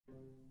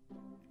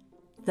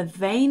The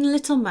Vain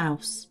Little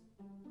Mouse.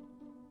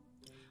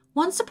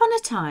 Once upon a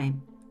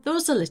time, there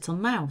was a little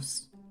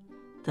mouse.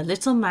 The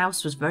little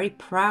mouse was very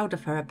proud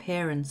of her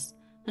appearance,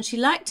 and she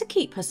liked to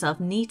keep herself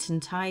neat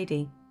and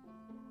tidy.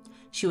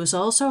 She was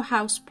also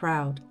house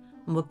proud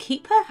and would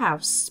keep her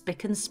house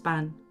spick and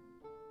span.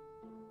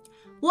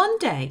 One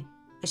day,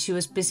 as she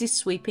was busy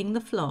sweeping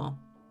the floor,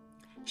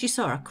 she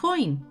saw a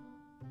coin.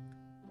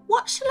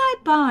 "What shall I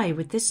buy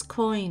with this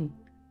coin?"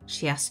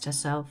 she asked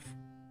herself.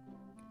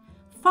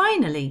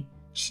 Finally,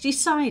 she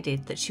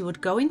decided that she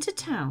would go into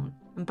town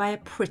and buy a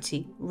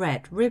pretty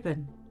red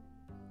ribbon.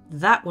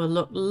 "That will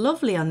look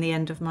lovely on the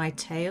end of my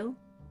tail,"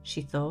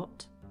 she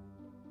thought.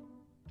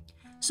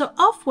 So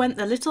off went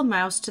the little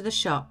mouse to the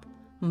shop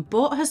and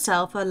bought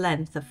herself a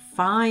length of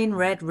fine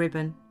red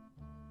ribbon.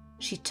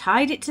 She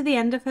tied it to the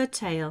end of her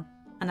tail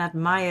and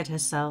admired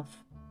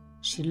herself.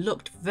 She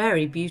looked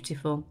very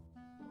beautiful.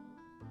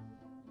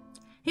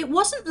 It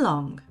wasn't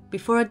long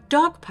before a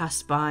dog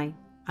passed by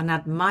and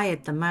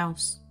admired the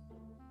mouse.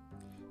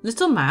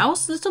 Little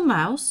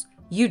mouse,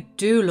 you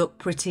do look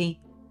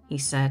pretty," he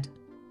said.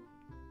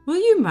 "Will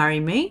you marry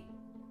me?"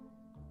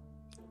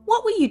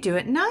 "What will you do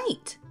at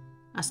night?"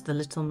 asked the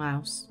little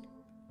mouse.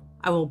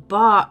 "I will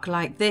bark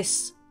like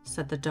this,"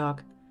 said the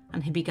dog,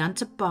 and he began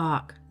to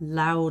bark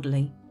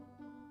loudly.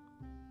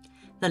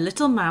 The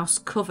little mouse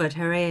covered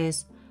her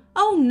ears.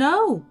 "Oh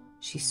no,"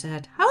 she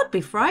said, "I would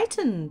be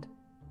frightened."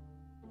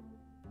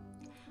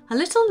 A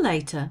little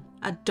later,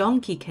 a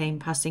donkey came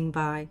passing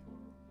by.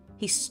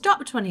 He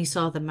stopped when he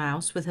saw the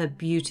mouse with her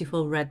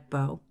beautiful red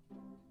bow.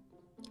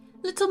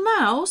 Little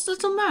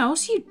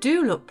mouse, you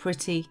do look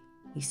pretty,"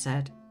 he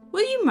said.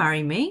 "Will you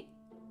marry me?"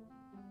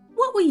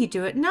 "What will you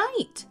do at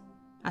night?"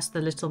 asked the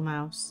little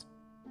mouse.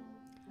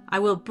 "I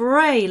will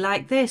bray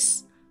like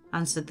this,"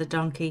 answered the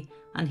donkey,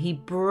 and he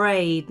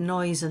brayed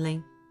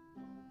noisily.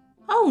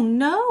 "Oh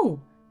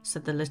no,"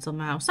 said the little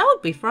mouse, "I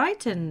would be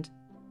frightened."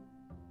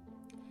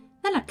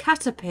 Then a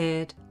cat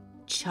appeared,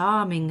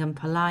 charming and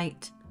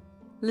polite.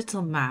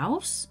 Little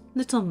mouse,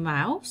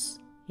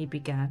 he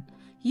began,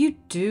 "you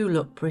do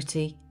look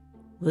pretty.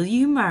 Will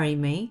you marry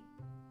me?"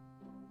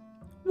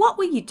 "What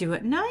will you do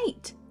at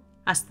night?"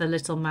 asked the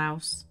little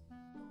mouse.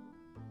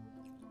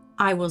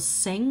 "I will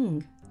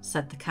sing,"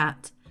 said the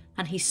cat,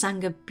 and he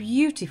sang a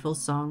beautiful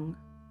song.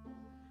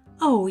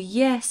 "Oh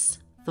yes,"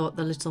 thought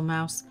the little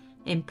mouse,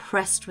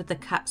 impressed with the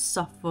cat's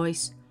soft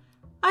voice.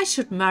 "I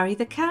should marry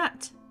the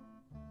cat."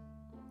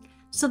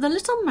 So the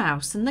little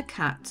mouse and the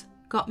cat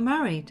got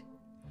married.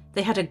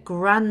 They had a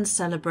grand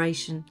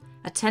celebration,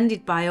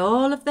 attended by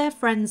all of their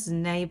friends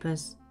and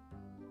neighbours.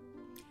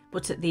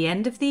 But at the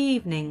end of the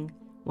evening,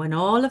 when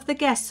all of the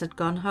guests had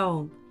gone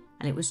home,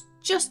 and it was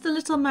just the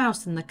little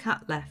mouse and the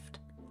cat left,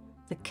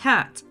 the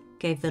cat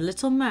gave the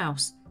little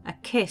mouse a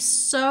kiss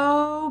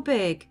so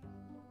big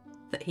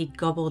that he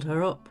gobbled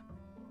her up,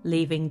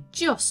 leaving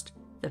just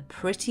the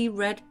pretty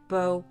red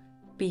bow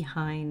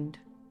behind.